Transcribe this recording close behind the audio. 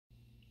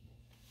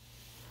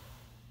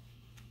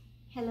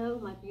Hello,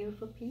 my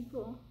beautiful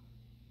people.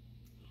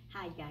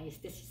 Hi, guys,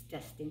 this is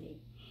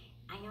Destiny.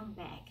 I am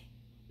back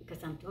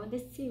because I'm doing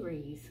this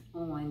series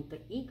on the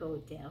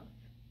ego death.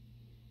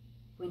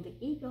 When the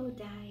ego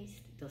dies,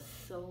 the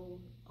soul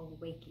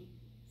awakens.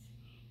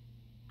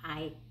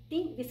 I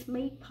think this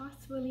may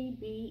possibly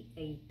be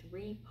a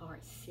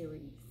 3-part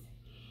series.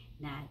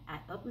 Now, I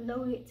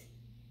uploaded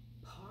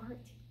part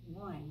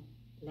 1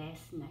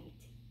 last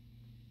night.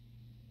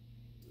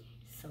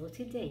 So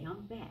today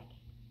I'm back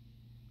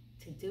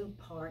to do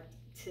part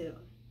 2.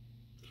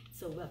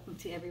 So welcome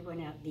to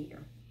everyone out there.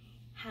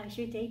 How's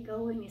your day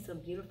going? It's a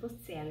beautiful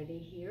Saturday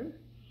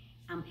here.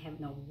 I'm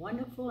having a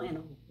wonderful and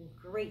a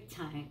great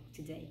time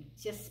today.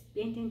 Just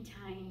spending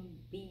time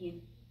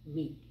being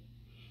me.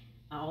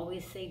 I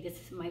always say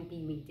this is my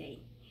Be Me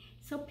Day.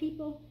 So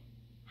people,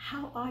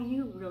 how are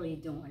you really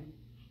doing?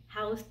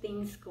 How's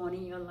things going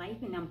in your life?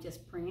 And I'm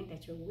just praying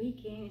that your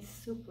weekend is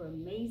super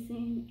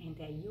amazing and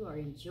that you are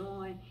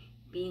enjoying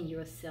being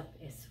yourself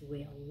as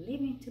well,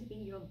 living to be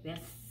your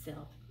best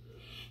self.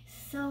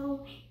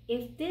 So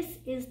if this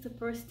is the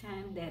first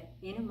time that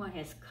anyone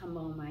has come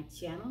on my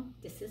channel,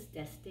 this is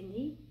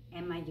Destiny,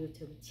 and my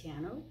YouTube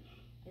channel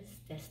is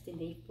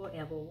Destiny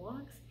Forever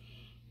Walks.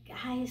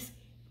 Guys,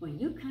 when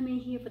you come in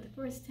here for the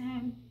first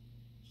time,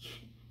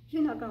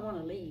 you're not going to want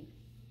to leave.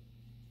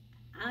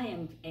 I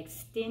am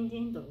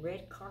extending the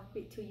red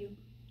carpet to you,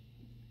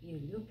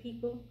 you new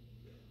people,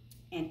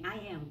 and I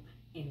am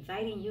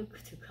inviting you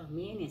to come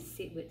in and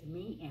sit with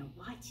me and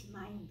watch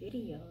my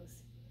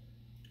videos.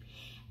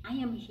 I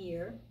am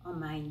here on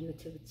my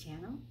YouTube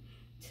channel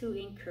to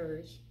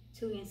encourage,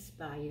 to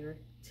inspire,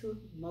 to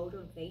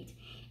motivate,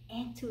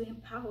 and to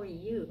empower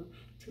you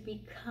to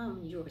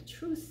become your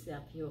true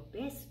self, your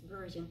best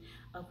version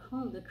of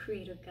whom the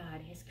Creator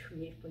God has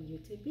created for you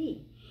to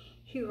be.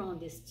 Here on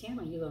this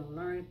channel, you're going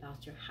to learn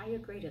about your higher,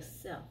 greater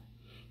self.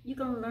 You're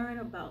going to learn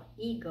about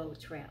ego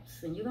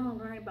traps, and you're going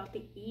to learn about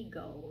the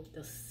ego,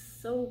 the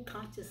soul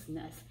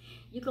consciousness.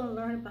 You're going to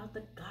learn about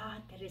the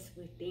God that is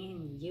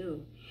within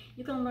you.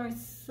 You're going to learn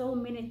so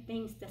many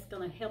things that's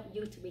going to help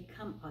you to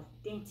become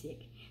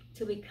authentic,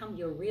 to become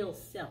your real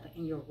self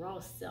and your raw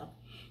self.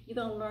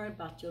 You're going to learn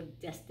about your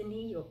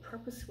destiny, your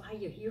purpose, why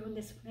you're here on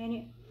this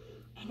planet.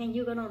 And then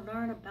you're going to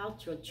learn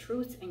about your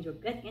truths and your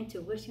gut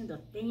intuition,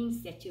 the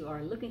things that you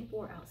are looking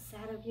for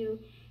outside of you.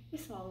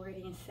 It's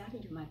already inside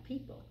of you, my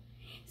people.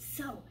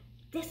 So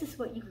this is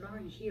what you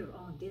learn here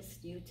on this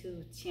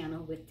YouTube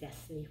channel with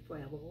Destiny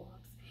Forever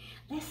Walks.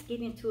 Let's get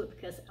into it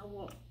because I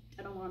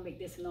don't want to make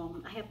this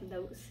long. I have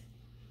notes.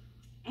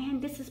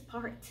 And this is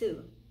part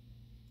 2.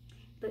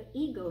 The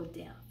ego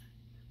death.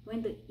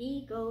 When the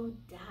ego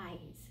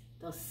dies,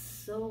 the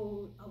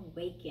soul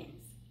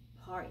awakens.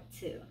 Part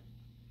 2.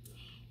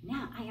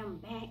 Now I am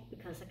back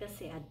because, like I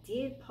said, I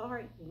did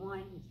part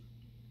 1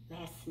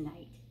 last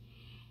night.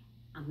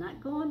 I'm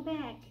not going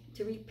back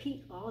to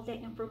repeat all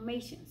that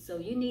information. So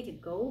you need to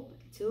go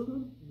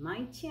to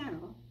my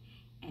channel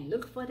and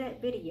look for that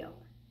video,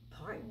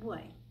 part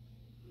 1.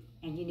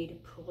 And you need to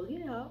pull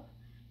it up,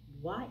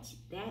 watch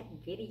that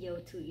video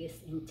to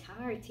its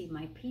entirety,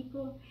 my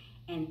people,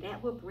 and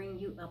that will bring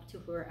you up to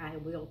where I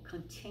will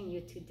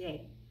continue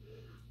today.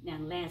 Now,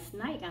 last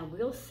night, I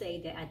will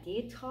say that I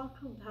did talk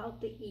about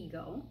the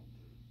ego,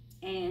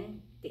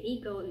 and the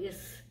ego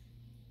is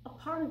a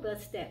part of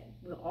us that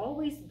will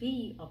always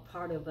be a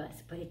part of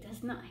us, but it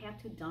does not have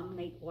to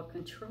dominate or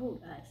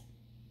control us.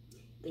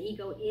 The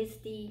ego is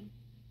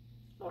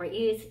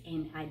is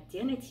an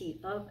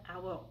identity of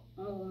our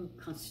own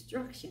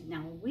construction.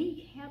 Now,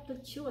 we have the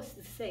choice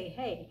to say,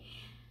 hey,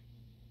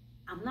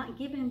 I'm not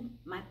giving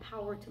my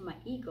power to my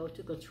ego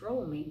to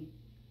control me,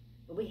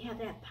 but we have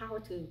that power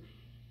to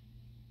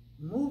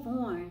move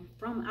on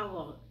from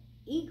our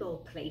ego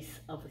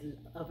place of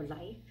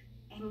life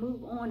and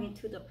move on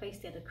into the place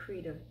that the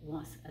Creator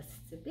wants us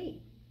to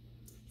be.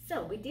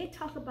 So we did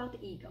talk about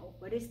the ego.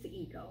 What is the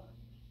ego?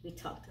 We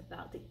talked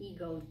about the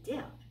ego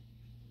death.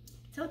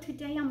 So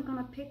today I'm going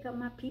to pick up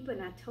my people,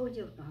 and I told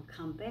you I'm going to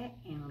come back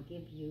and I'll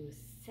give you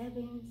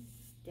 7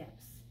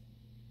 steps.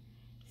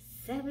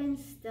 7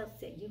 steps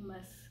that you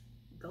must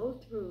go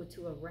through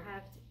to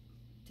arrive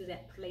to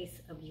that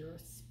place of your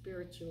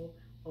spiritual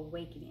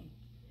awakening,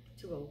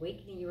 to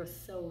awakening your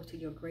soul to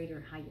your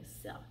greater, higher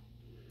self.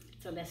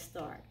 So let's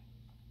start.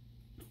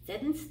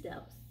 7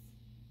 steps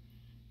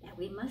that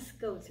we must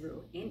go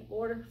through in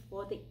order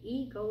for the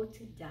ego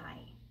to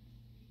die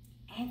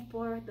and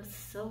for the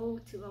soul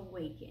to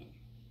awaken.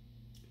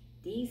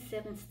 These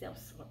 7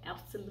 steps are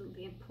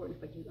absolutely important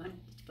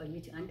for you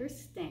to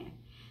understand,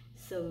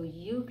 so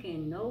you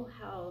can know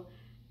how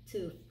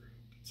to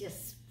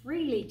just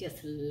freely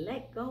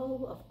let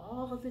go of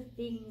all the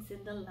things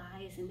and the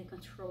lies and the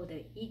control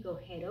that ego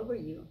had over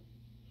you,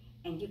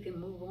 and you can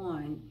move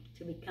on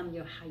to become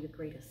your higher,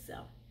 greater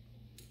self.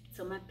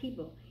 So my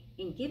people,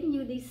 in giving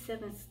you these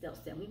 7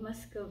 steps that we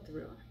must go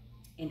through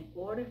in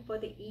order for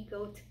the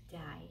ego to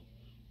die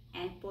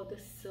and for the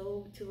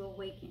soul to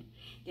awaken,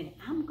 then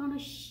I'm going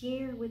to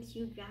share with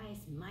you guys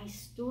my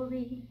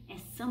story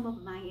and some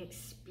of my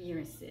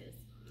experiences.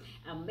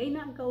 I may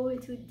not go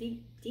into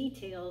deep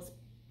details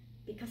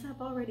because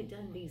I've already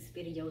done these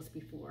videos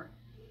before.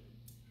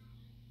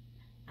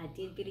 I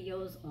did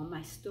videos on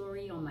my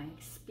story, on my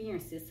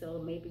experiences,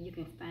 so maybe you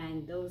can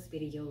find those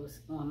videos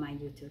on my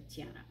YouTube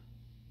channel.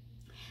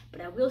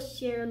 But I will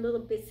share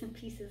little bits and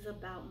pieces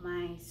about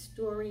my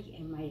story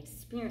and my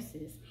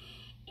experiences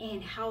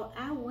and how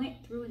I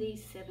went through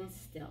these 7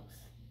 steps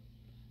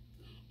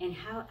and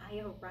how I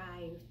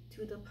arrived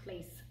to the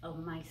place of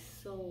my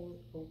soul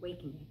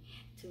awakening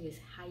to its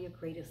higher,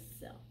 greater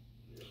self.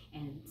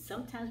 And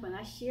sometimes when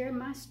I share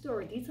my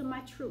story, these are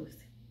my truths,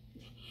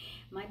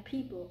 my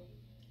people,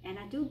 and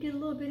I do get a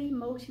little bit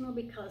emotional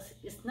because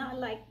it's not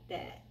like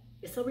that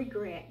it's a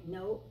regret.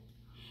 No,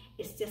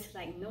 it's just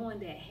like knowing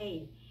that,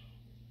 hey,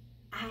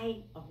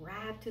 I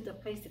arrived to the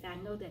place that I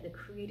know that the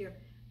Creator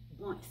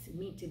wants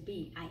me to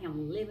be. I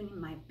am living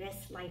my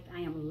best life.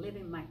 I am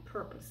living my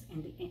purpose.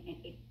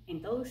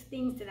 And those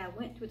things that I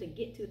went through to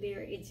get to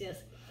there, it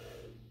just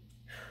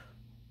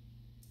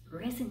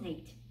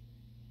resonate.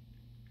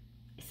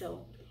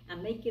 So I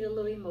may get a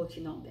little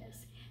emotional on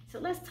this. So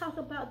let's talk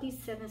about these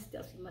 7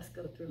 steps we must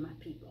go through, my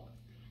people.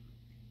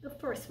 The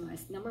first one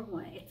is number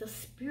 1. It's a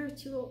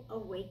spiritual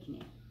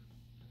awakening.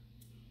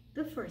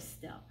 The first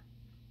step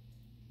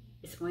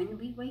is when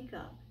we wake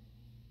up.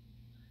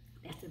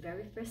 That's the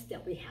very first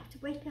step. We have to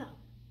wake up.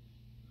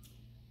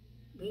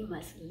 We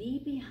must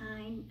leave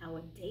behind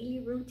our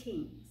daily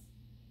routines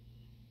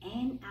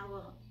and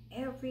our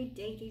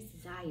everyday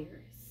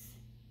desires.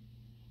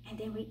 And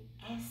then we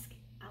ask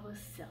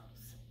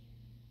ourselves,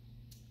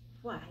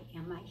 why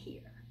am I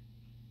here?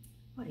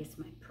 What is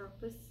my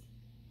purpose?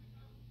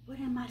 What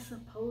am I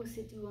supposed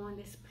to do on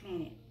this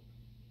planet?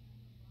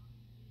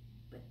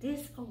 But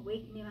this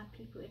awakening, my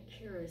people,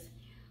 occurs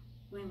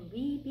when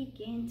we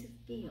begin to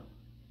feel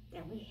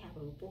that we have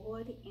a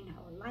void in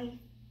our life,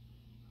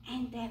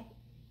 and that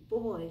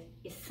void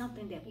is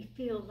something that we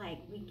feel like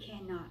we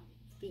cannot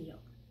feel.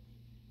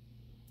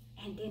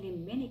 And then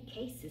in many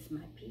cases,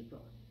 my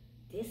people,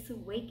 this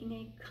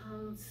awakening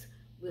comes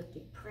with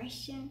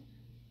depression,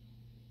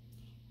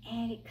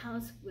 and it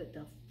comes with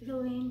the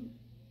feeling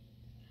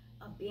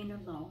of being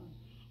alone.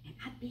 And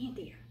I've been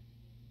there.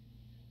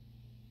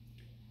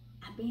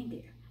 I've been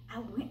there. I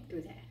went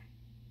through that.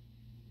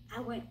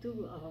 I went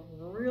through a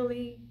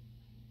really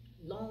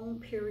long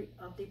period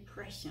of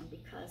depression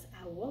because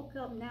I woke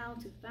up now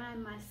to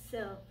find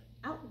myself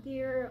out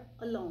there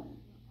alone,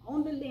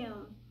 on the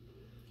limb,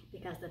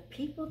 because the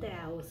people that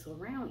I was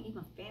around,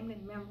 even family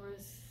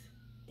members,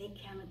 they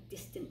kind of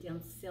distanced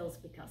themselves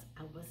because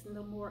I wasn't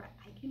no more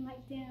acting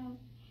like them,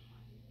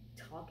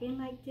 talking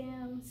like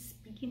them,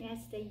 speaking as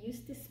they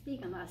used to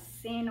speak. I'm not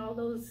saying all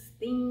those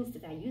things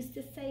that I used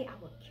to say. I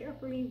was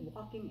carefully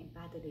walking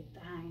by the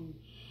divine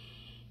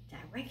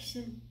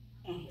direction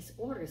and His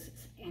orders,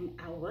 and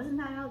I was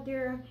not out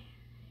there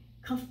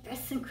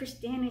confessing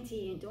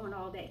Christianity and doing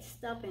all that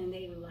stuff, and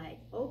they were like,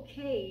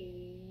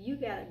 okay, you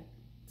gotta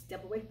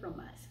step away from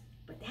us.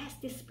 But that's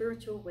the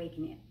spiritual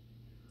awakening,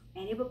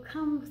 and it will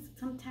come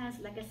sometimes,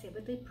 like I said,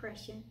 with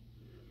depression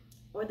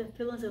or the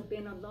feelings of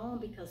being alone,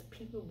 because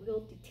people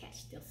will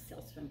detach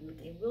themselves from you.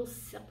 They will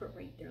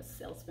separate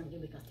themselves from you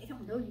because they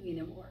don't know you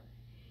anymore.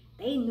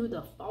 They knew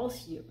the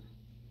false you.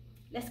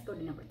 Let's go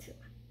to number 2.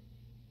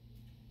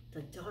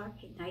 The dark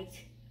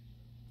night,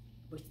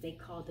 which they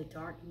call the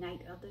dark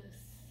night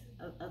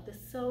of the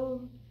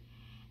soul.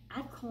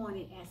 I coin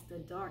it as the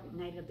dark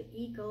night of the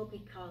ego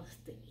because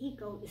the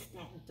ego is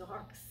that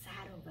dark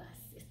side of us.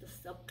 It's the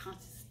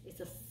subconscious. It's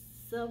a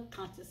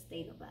subconscious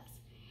state of us.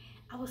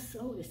 Our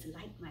soul is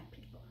light, my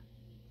people.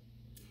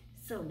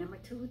 So number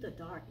 2, the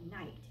dark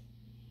night.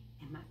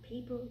 And my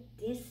people,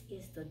 this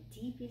is the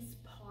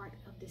deepest part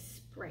of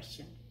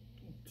depression.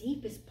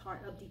 Deepest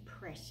part of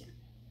depression.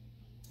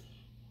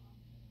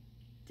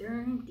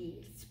 During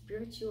the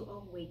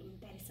spiritual awakening,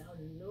 that is our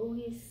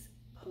lowest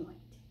point.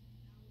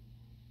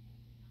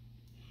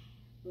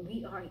 When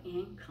we are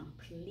in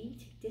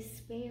complete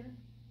despair,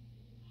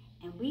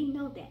 and we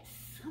know that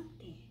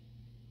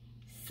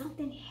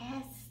something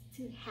has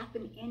to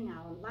happen in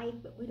our life,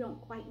 but we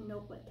don't quite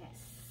know what that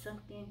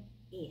something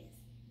is.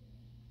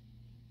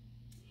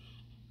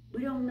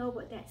 We don't know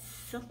what that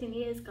something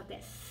is because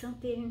that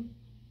something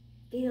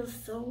feels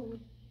so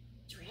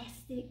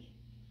drastic.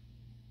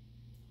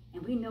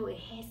 And we know it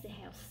has to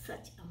have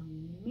such a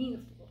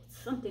meaningful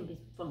something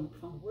from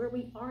where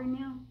we are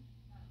now.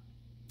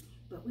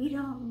 But we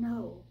don't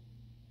know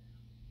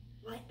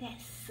what that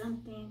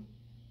something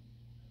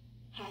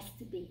has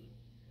to be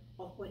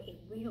or what it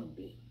will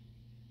be.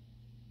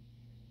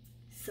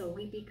 So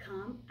we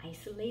become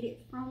isolated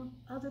from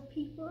other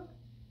people.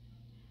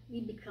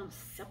 We become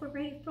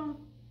separated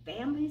from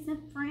families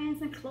and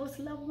friends and close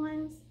loved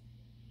ones.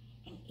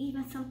 And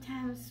even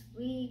sometimes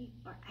we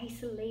are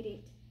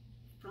isolated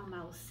from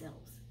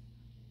ourselves.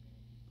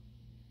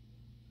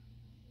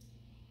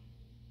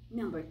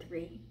 Number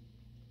 3,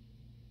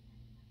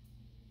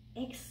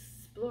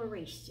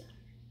 exploration.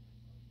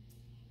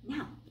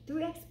 Now,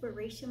 through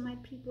exploration, my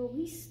people,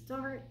 we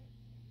start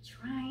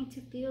trying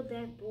to fill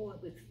that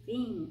void with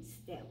things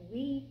that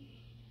we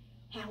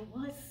have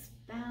once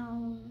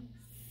found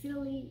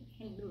silly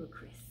and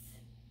ludicrous.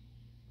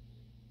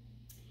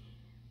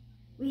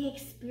 We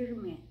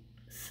experiment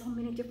so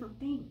many different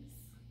things.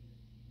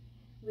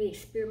 We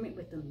experiment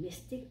with the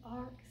mystic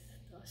arts,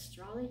 the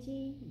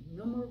astrology,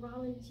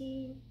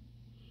 numerology,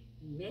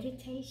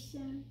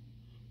 meditation,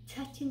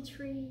 touching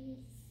trees,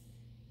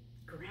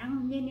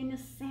 grounding in the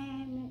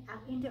sand,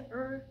 out in the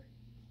earth.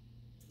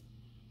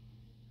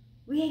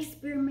 We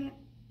experiment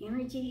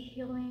energy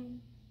healing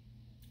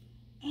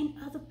and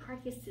other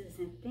practices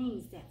and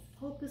things that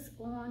focus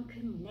on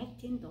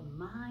connecting the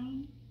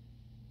mind,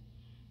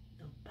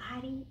 the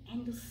body,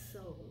 and the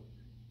soul.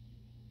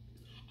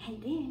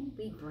 And then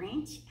we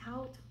branch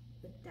out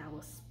with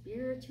our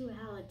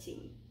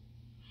spirituality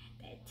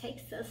that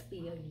takes us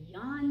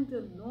beyond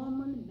the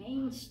normal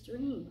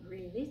mainstream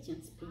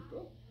religions,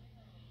 people.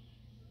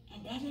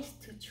 And that is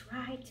to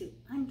try to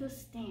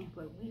understand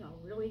what we are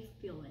really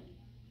feeling.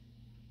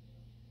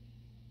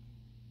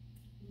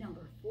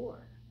 Number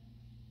 4,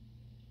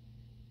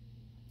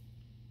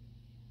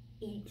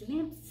 a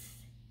glimpse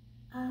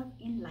of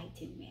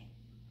enlightenment.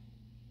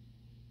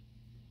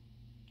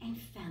 And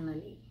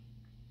finally,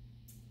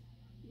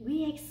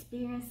 we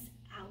experience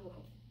our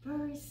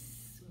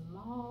first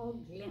small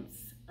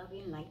glimpse of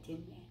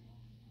enlightenment,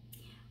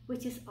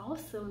 which is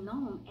also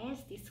known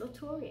as the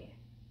Satori.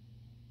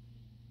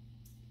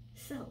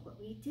 So what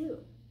we do,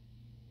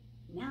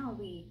 now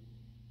we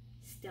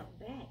step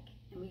back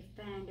and we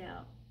find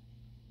out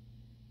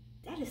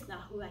that is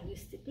not who I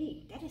used to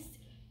be.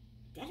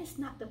 That is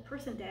not the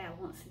person that I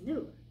once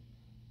knew.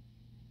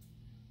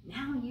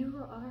 Now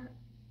you are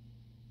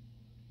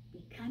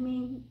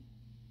becoming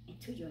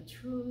into your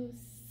true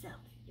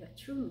self, your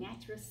true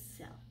natural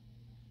self.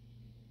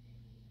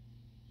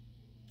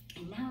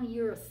 And now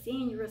you're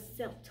seeing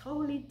yourself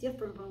totally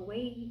different from the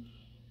way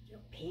your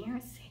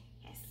parents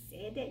have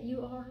said that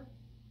you are,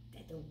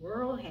 that the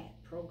world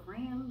had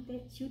programmed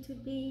that you to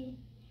be,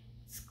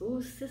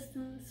 school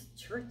systems,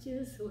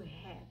 churches who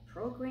have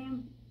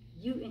programmed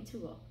you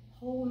into a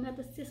whole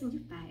nother system.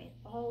 You find it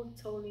all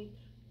totally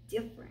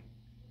different.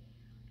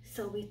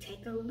 So we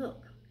take a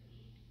look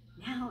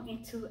now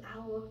into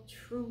our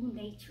true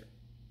nature,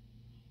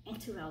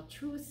 into our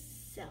true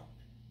self.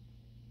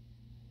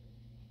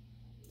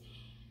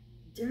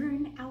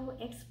 During our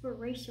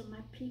exploration,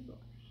 my people,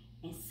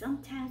 and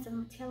sometimes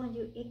I'm telling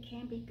you, it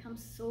can become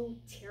so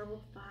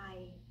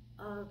terrifying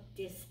of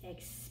this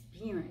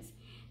experience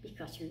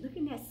because you're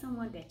looking at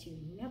someone that you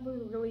never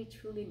really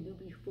truly knew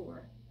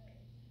before.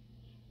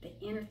 The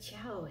inner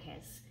child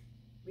has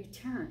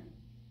returned,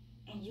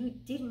 and you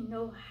didn't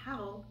know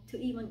how to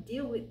even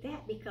deal with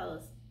that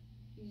because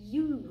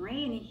you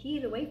ran and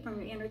hid away from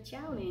your inner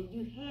child, and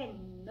you had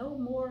no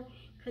more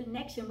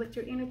connection with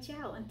your inner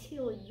child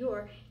until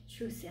your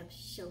true self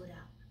showed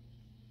up.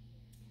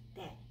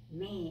 That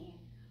man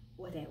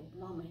or that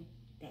woman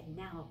that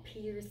now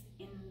appears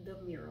in the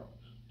mirror.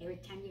 Every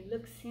time you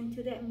look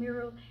into that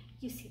mirror,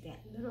 you see that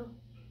little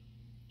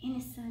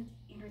innocent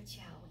inner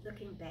child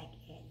looking back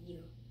at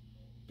you.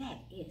 That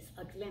is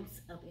a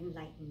glimpse of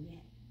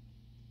enlightenment.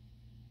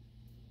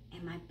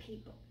 And my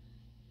people,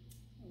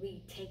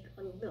 we take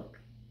a look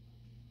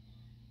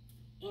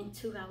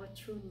into our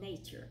true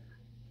nature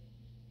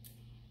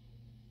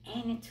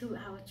and into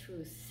our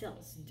true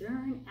selves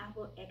during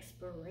our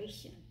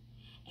exploration.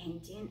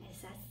 And then,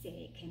 as I said,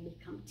 it can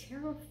become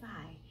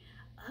terrified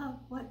of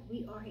what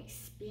we are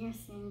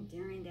experiencing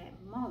during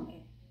that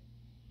moment.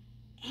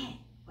 And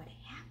what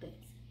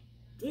happens,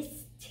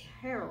 this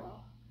terror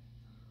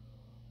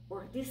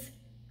or this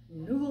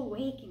new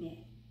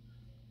awakening,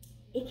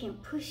 it can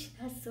push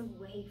us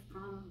away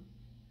from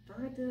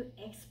further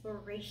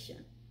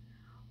exploration,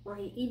 or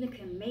it even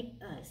can make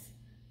us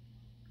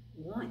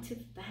want to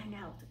find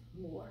out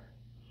more.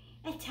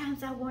 At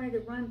times I wanted to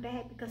run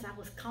back because I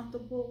was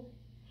comfortable.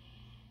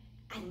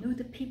 I knew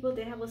the people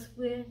that I was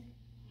with.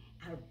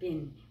 I've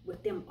been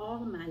with them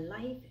all of my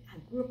life. I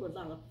grew up with a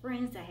lot of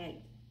friends. I had,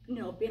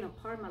 been a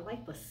part of my life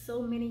for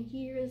so many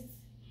years.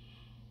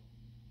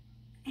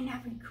 And I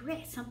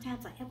regret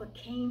sometimes I ever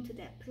came to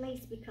that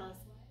place because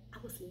I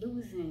was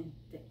losing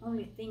the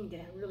only thing that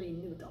I really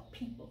knew, the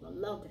people, the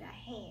love that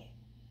I had.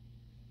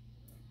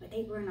 But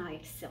they were not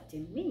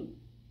accepting me.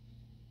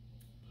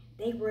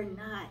 They were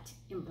not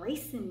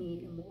embracing me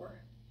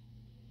anymore.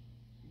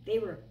 They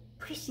were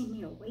pushing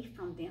me away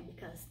from them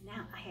because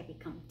now I had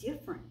become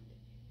different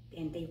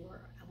than they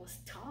were. I was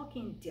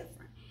talking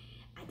different.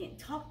 I didn't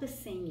talk the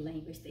same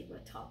language they were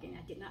talking.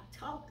 I did not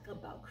talk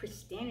about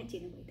Christianity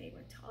the way they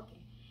were talking.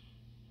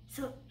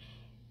 So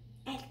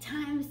at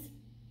times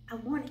I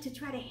wanted to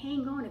try to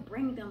hang on and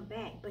bring them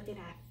back, but then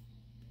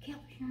I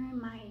kept hearing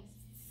my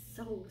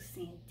soul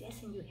saying,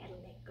 Destiny, you had to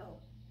let go.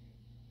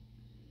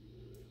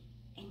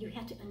 And you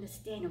have to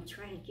understand, I'm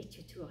trying to get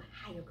you to a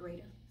higher,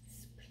 greater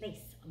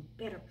place,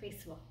 a better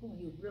place for who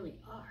you really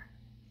are.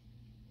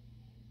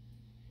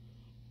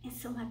 And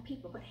so my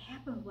people, what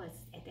happened was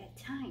at that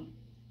time,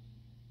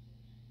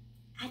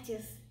 I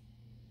just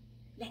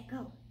let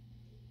go.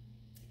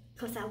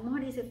 Because I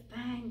wanted to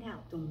find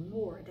out the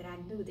more that I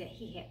knew that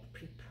he had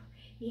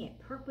He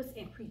had purpose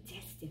and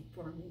predestined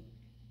for me.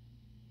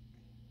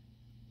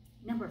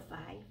 Number 5,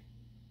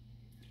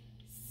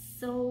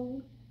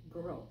 soul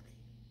growth.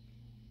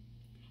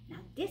 Now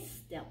this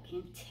step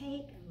can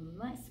take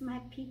months,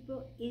 my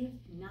people, if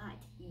not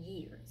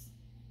years.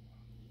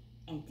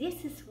 And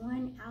this is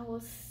when our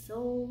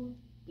soul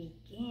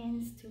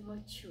begins to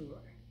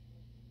mature.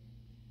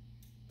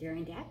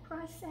 During that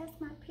process,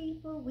 my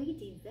people, we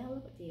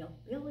develop the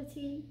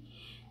ability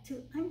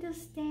to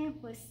understand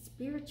what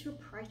spiritual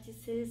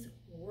practices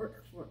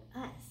work for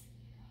us,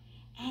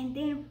 and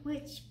then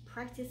which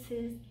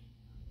practices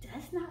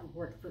does not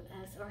work for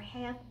us or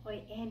have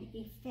an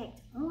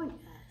effect on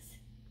us.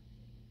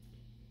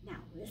 Now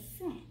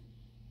listen,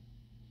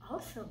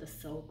 also the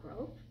soul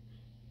growth,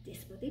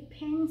 this will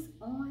depend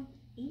on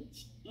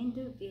each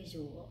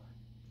individual.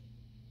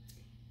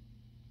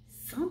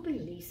 Some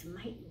beliefs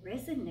might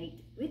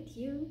resonate with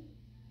you,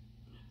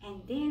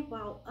 and then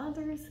while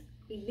others'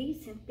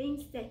 beliefs and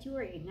things that you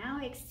are now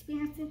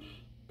experiencing,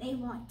 they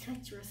won't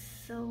touch your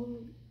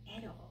soul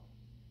at all.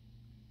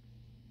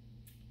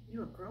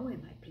 You are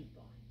growing, my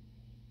people,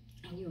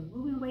 and you're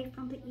moving away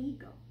from the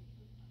ego,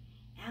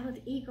 out of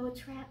the ego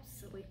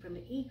traps, away from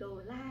the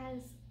ego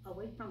lies,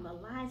 away from the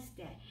lies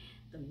that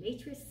the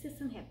matrix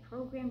system had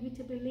programmed you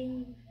to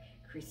believe,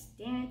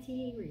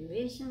 Christianity,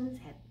 religions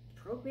have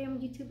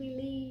programmed you to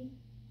believe,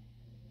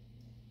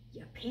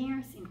 your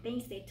parents and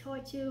things they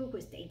taught you,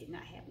 which they did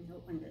not have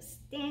no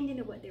understanding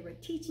of what they were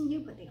teaching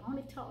you, but they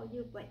only taught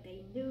you what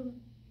they knew.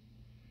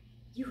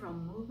 You are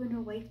moving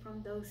away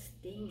from those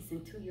things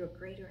into your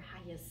greater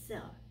higher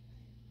self.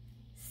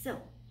 So,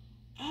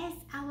 as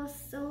our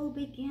soul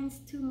begins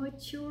to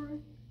mature,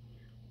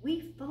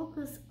 we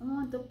focus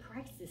on the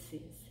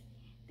practices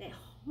that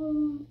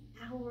hone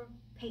our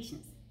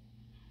patience.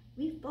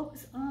 We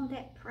focus on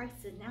that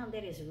practice now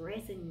that is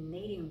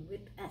resonating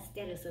with us,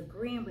 that is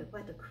agreeing with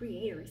what the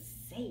Creator is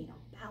saying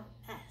about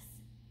us.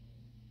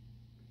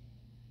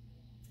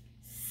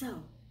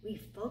 So, we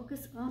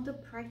focus on the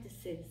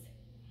practices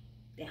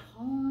that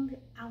hone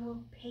our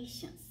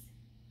patience,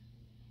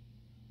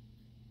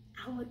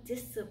 our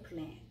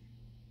discipline,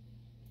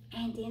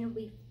 and then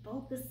we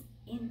focus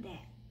in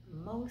that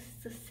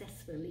most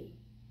successfully,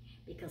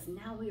 because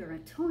now we are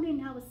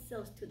attuning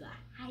ourselves to the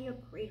higher,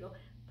 greater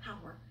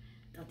power,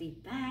 the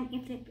divine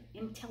infinite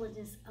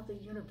intelligence of the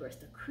universe,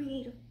 the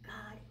Creator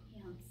God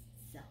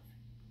Himself.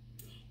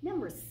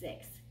 Number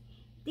 6,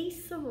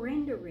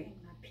 desurrendering,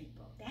 my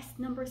people. That's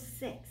number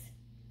 6.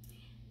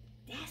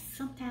 That's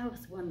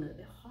sometimes one of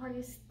the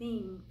hardest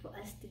things for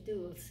us to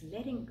do, is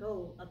letting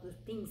go of the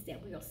things that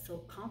we are so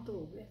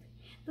comfortable with,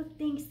 the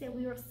things that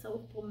we are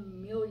so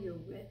familiar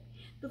with,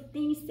 the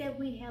things that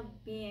we have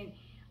been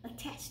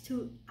attached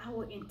to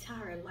our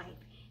entire life.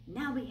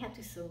 Now we have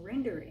to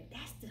surrender it.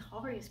 That's the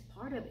hardest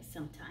part of it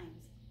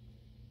sometimes.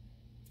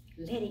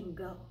 Letting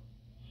go.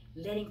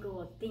 Letting go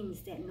of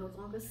things that no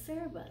longer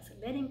serve us.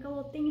 Letting go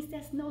of things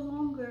that's no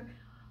longer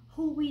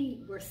who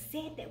we were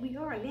said that we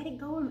are. Letting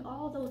go of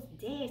all those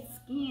dead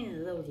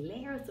skins, those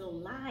layers of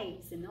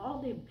lies, and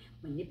all the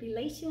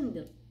manipulation,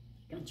 the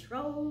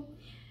control.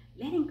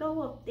 Letting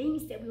go of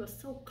things that we were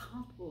so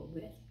comfortable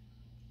with,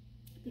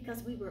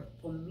 because we were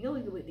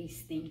familiar with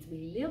these things.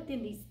 We lived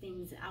in these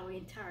things our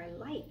entire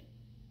life.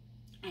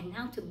 And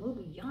now to move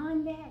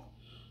beyond that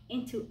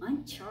into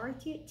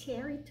uncharted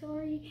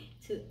territory,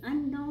 to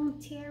unknown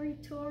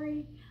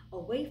territory,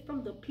 away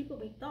from the people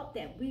we thought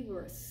that we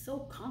were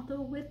so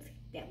comfortable with,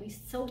 that we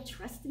so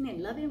trusting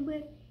and loving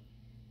with,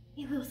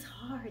 it was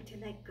hard to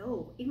let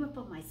go. Even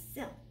for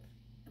myself,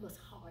 it was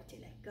hard to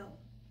let go.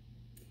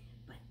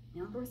 But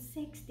number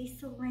 6, the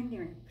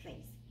surrendering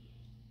place.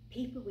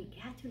 People, we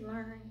got to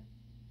learn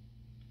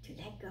to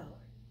let go.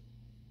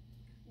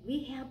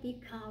 We have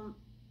become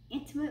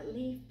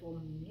intimately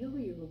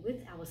familiar with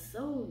our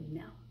soul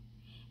now,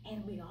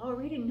 and we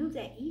already knew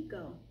that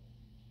ego,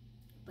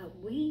 but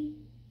we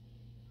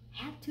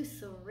have to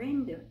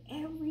surrender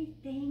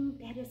everything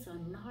that is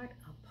not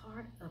a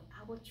part of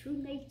our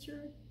true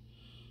nature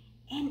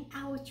and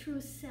our true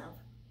self.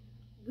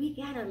 We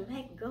gotta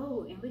let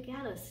go, and we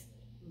gotta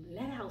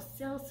let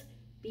ourselves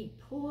be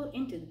pulled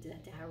into the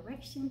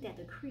direction that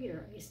the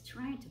Creator is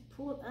trying to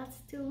pull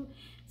us to,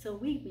 so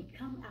we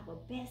become our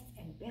best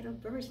and better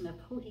version of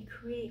who He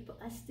created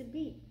for us to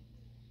be.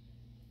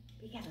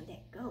 We gotta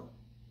let go.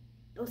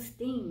 Those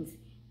things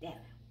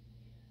that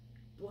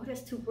brought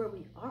us to where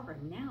we are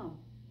now,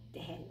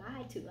 that had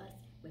lied to us,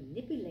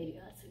 manipulated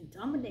us, and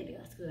dominated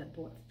us, who have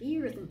brought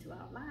fears into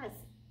our lives,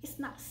 it's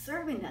not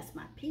serving us,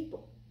 my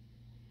people.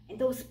 And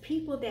those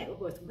people that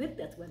was with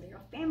us, whether they're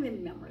family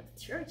members,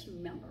 church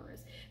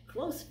members,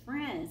 close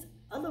friends,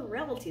 other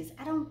relatives,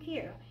 I don't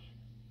care.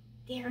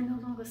 They are no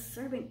longer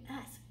serving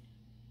us.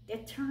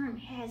 Their term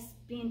has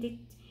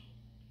been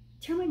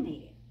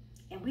terminated.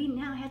 And we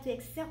now have to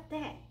accept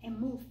that and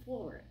move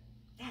forward.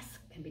 That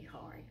can be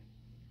hard.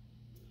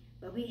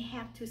 But we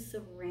have to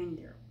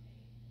surrender.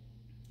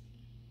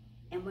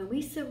 And when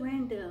we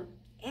surrender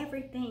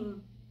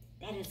everything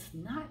that is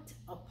not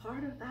a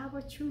part of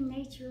our true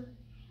nature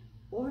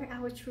or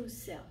our true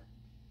self,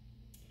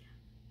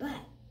 but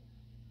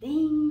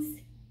things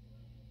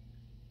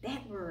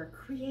that were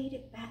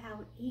created by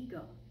our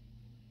ego,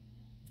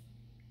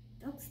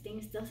 those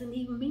things doesn't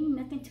even mean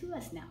nothing to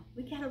us now.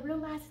 We got to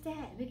realize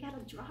that. We got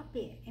to drop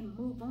it and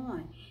move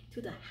on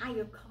to the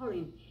higher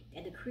calling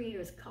that the Creator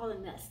is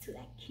calling us, to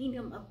that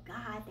kingdom of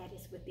God that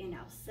is within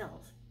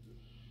ourselves.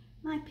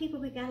 My people,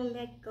 we got to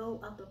let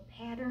go of the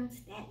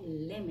patterns that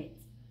limit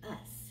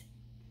us.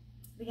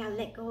 We got to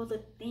let go of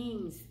the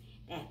things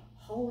that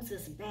holds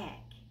us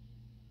back.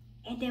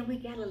 And then we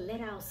got to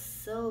let our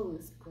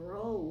souls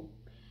grow,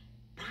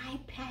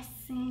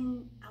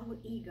 bypassing our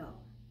ego.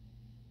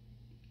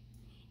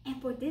 And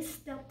for this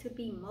step to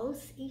be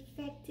most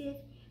effective,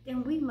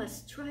 then we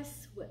must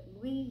trust what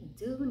we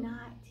do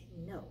not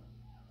know.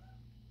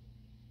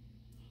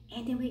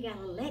 And then we got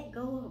to let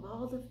go of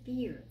all the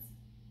fears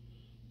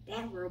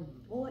that were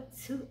brought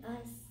to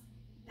us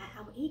by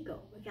our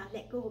ego. We got to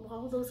let go of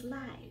all those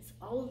lies,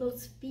 all of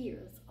those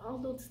fears, all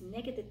those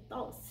negative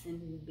thoughts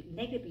and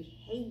negative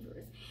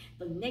behaviors,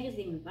 the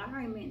negative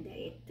environment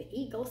that the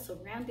ego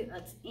surrounded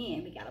us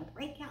in. We got to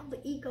break out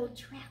the ego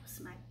traps,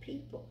 my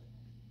people.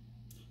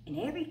 And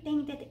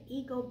everything that the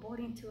ego brought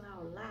into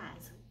our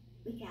lives,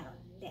 we got to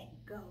let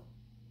go.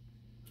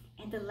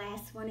 And the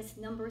last one is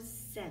number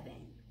 7.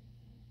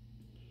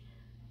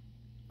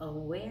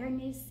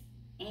 Awareness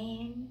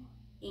and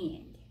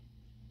end.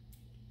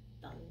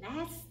 The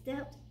last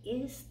step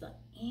is the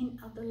end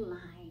of the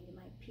line,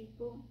 my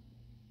people.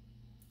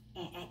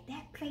 And at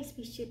that place,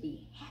 we should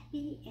be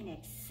happy and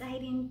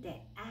excited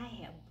that I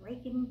have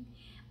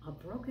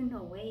broken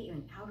away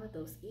and out of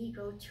those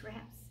ego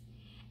traps.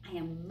 I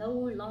am no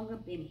longer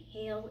being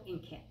held in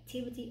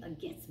captivity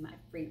against my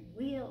free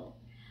will,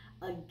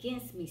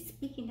 against me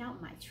speaking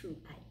out my true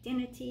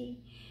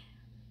identity,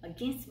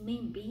 against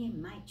me being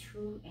my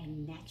true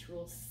and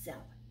natural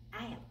self.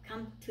 I have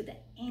come to the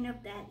end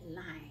of that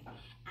line.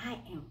 I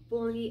am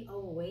fully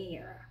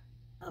aware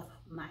of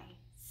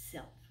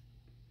myself.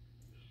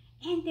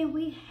 And then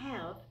we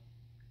have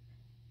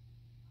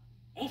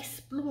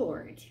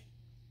explored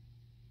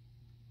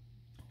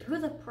through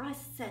the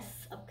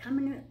process of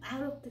coming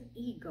out of the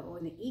ego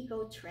and the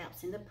ego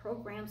traps and the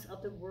programs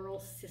of the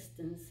world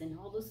systems and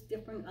all those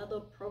different other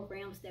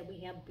programs that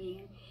we have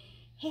been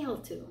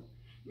held to.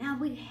 Now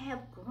we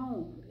have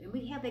grown and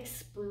we have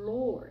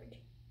explored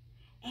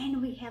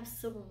and we have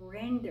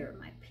surrendered,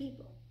 my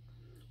people.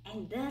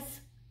 And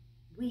thus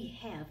we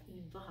have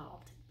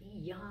evolved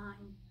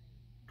beyond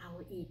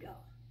our ego.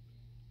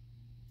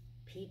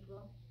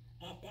 People,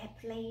 at that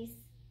place,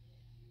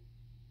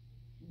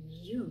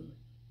 you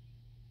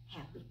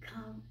have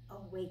become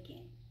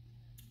awakened.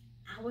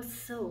 Our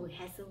soul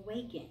has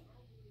awakened.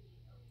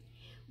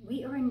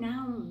 We are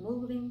now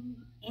moving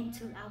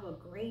into our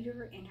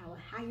greater and our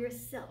higher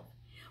self.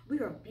 We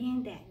are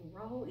being that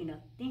raw and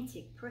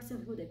authentic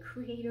person who the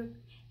Creator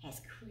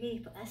has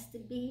created for us to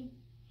be,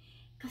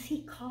 because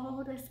He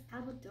called us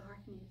out of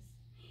darkness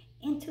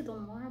into the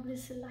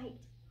marvelous light.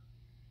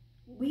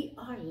 We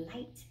are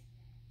light,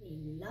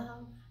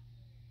 love.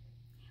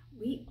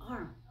 We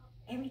are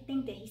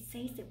everything that He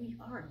says that we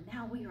are.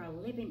 Now we are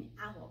living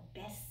our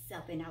best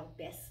self and our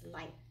best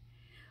life.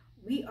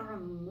 We are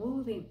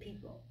moving,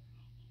 people,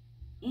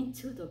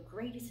 into the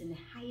greatest and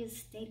highest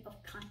state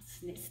of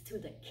consciousness, to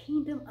the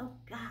kingdom of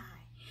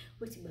God,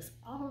 which was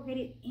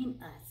already in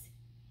us.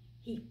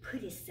 He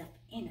put Himself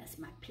in us,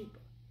 my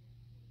people.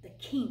 The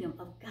kingdom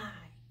of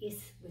God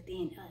is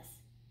within us.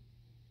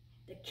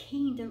 The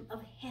kingdom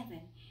of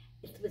heaven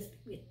is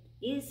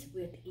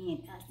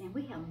within us, and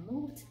we have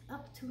moved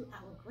up to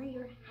our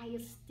greater,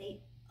 highest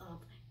state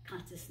of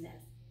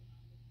consciousness.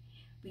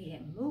 We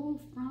have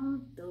moved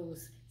from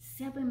those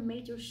 7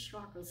 major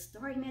chakras,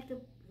 starting at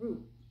the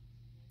root,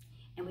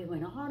 and we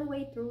went all the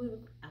way through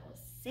our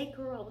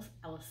sacral,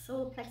 our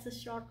solar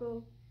plexus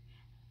chakra,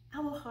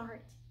 our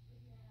heart,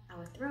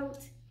 our throat,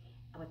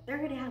 our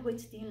third eye, which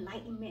is the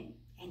enlightenment,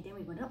 and then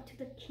we went up to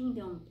the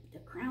kingdom, the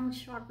crown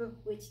chakra,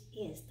 which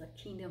is the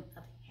kingdom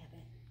of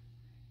heaven.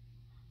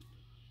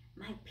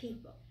 My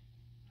people,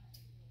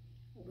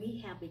 we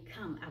have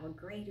become our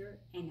greater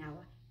and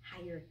our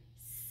higher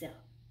self.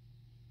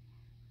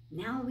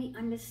 Now we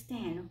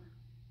understand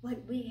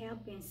what we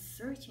have been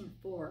searching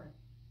for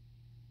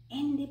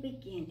in the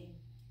beginning.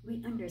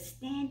 We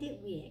understand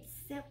it, we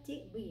accept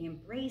it, we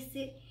embrace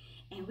it,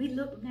 and we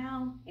look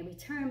now and we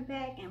turn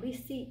back and we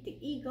see the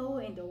ego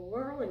and the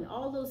world and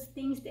all those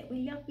things that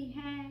we left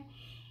behind.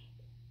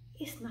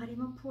 It's not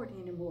even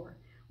important anymore.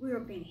 We are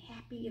being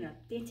happy and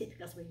authentic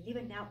because we're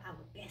living out our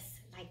best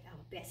life, our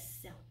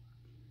best self.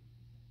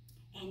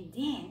 And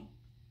then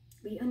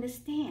we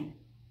understand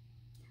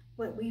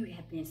what we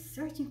have been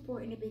searching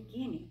for in the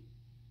beginning.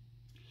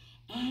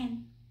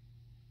 And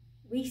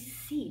we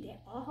see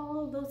that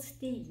all those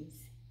things,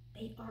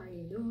 they are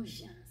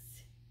illusions.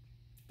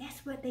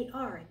 That's what they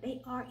are.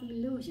 They are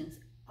illusions.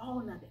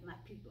 All of it, my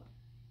people.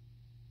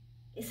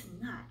 It's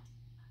not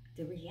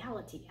the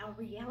reality. Our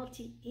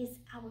reality is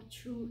our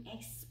true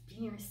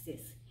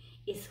experiences.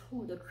 It's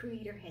who the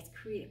Creator has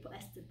created for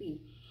us to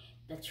be.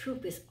 The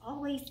truth is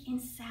always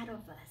inside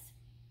of us.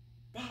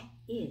 That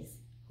is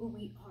who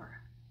we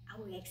are.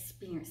 our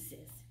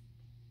experiences.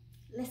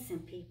 Listen,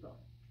 people,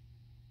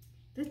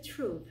 the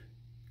truth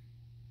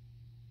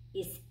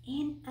is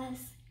in us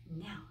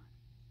now.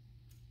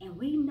 And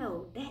we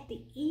know that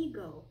the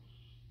ego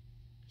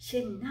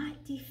should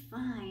not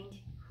define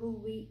who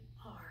we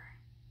are.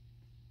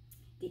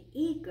 The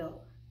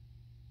ego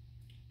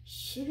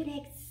should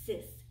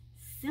exist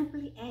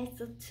simply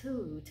as a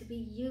tool to be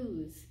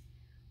used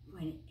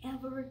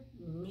whenever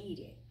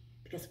needed,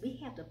 because we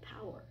have the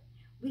power,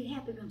 we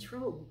have the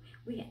control.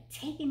 We have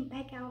taken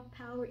back our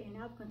power and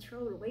our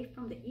control away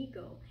from the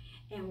ego,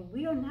 and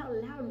we are not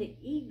allowing the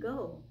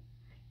ego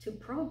to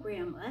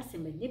program us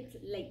and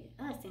manipulate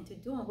us into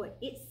doing what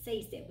it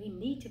says that we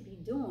need to be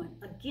doing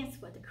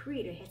against what the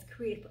Creator has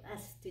created for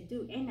us to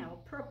do and our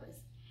purpose.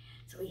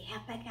 So we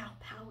have back our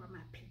power,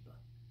 my people.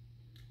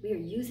 We are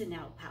using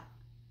our power.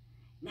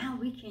 Now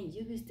we can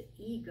use the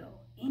ego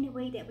any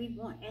way that we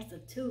want as a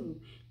tool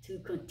to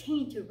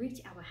continue to reach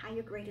our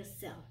higher, greater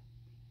self.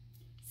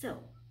 So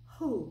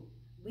who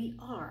we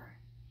are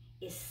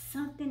is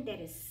something that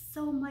is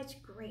so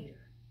much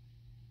greater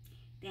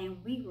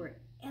than we were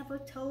ever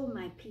told,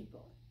 my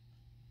people.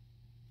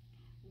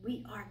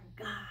 We are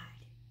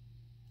God.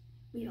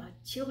 We are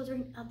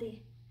children of the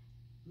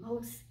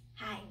Most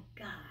High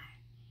God,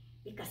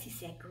 because he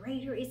said,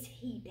 greater is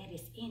he that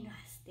is in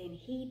us than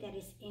he that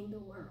is in the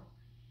world.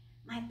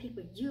 My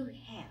people, you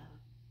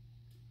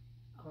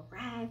have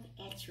arrived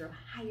at your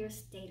higher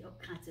state of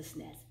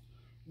consciousness.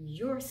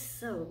 Your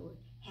soul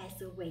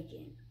has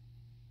awakened.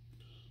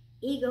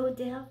 Ego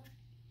death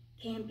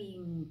can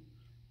be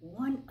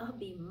one of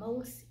the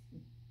most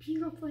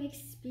beautiful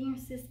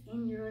experiences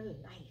in your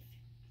life.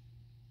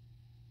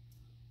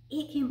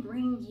 It can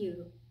bring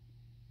you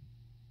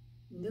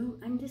new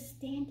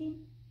understanding,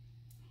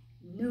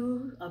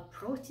 new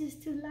approaches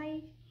to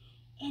life,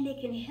 and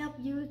it can help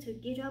you to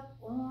get up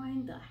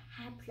on the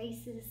high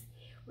places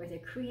where the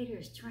Creator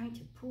is trying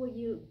to pull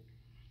you,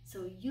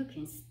 so you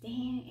can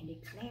stand and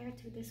declare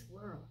to this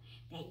world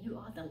that you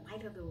are the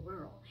light of the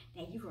world,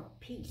 that you are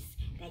peace,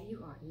 that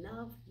you are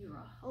love, you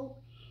are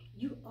hope,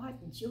 you are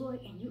the joy,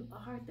 and you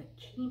are the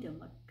kingdom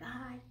of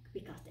God,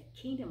 because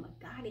the kingdom of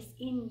God is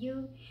in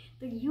you.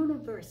 The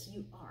universe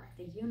you are.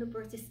 The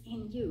universe is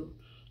in you.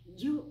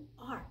 You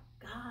are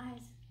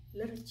God's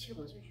little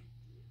children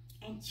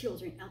and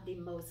children of the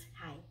Most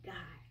High God.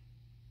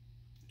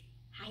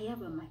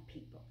 However, my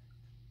people,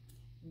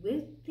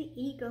 with the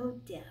ego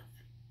death,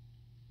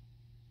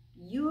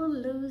 you'll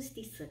lose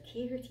the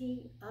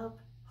security of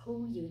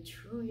who you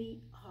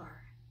truly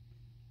are,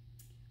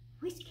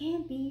 which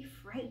can be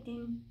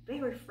frightening,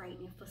 very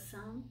frightening for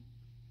some.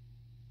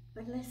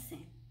 But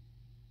listen,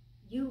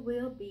 you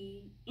will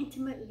be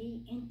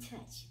intimately in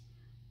touch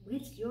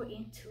with your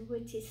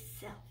intuitive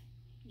self,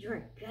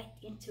 your gut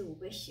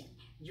intuition,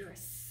 your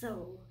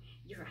soul,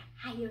 your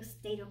higher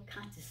state of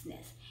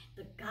consciousness,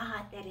 the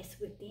God that is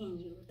within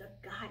you, the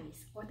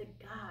goddess or the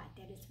God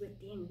that is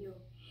within you.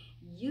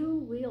 You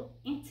will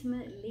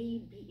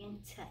intimately be in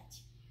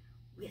touch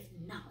with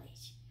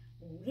knowledge,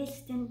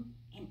 wisdom,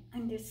 and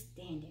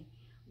understanding,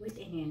 with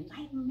an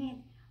enlightenment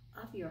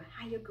of your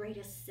higher,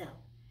 greater self.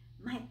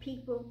 My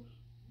people,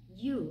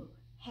 you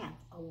have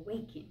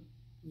awakened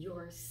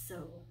your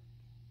soul.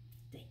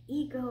 The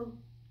ego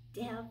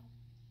death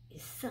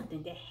is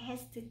something that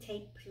has to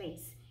take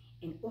place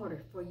in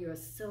order for your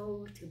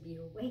soul to be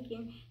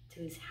awakened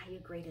to its higher,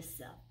 greater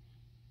self.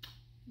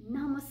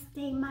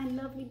 Namaste, my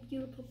lovely,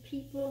 beautiful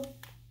people.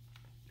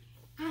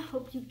 I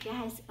hope you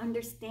guys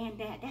understand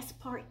that. That's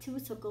part 2,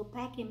 so go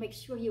back and make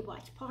sure you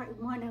watch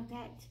part 1 of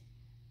that.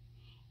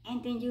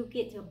 And then you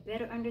get a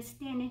better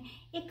understanding.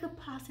 It could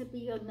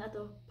possibly be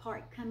another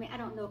part coming. I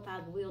don't know if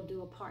I will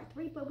do a part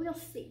 3, but we'll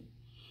see.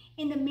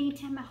 In the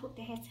meantime, I hope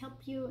that has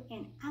helped you,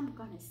 and I'm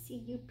going to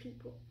see you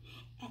people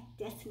at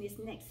Destiny's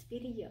next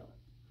video.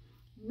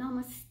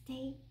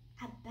 Namaste.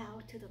 I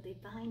bow to the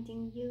divine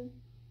in you.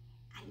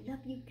 I love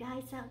you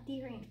guys out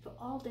there, and for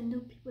all the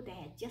new people that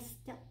had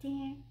just stepped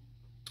in,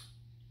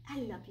 I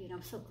love you, and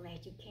I'm so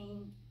glad you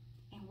came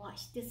and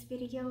watched this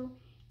video.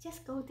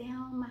 Just go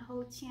down my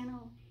whole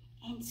channel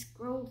and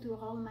scroll through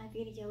all my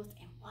videos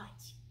and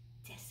watch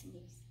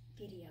Destiny's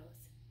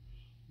videos.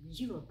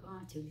 You are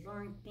going to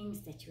learn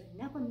things that you have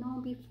never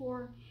known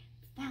before.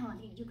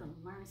 Finally, you're going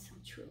to learn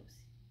some truths.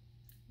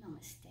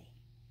 Namaste.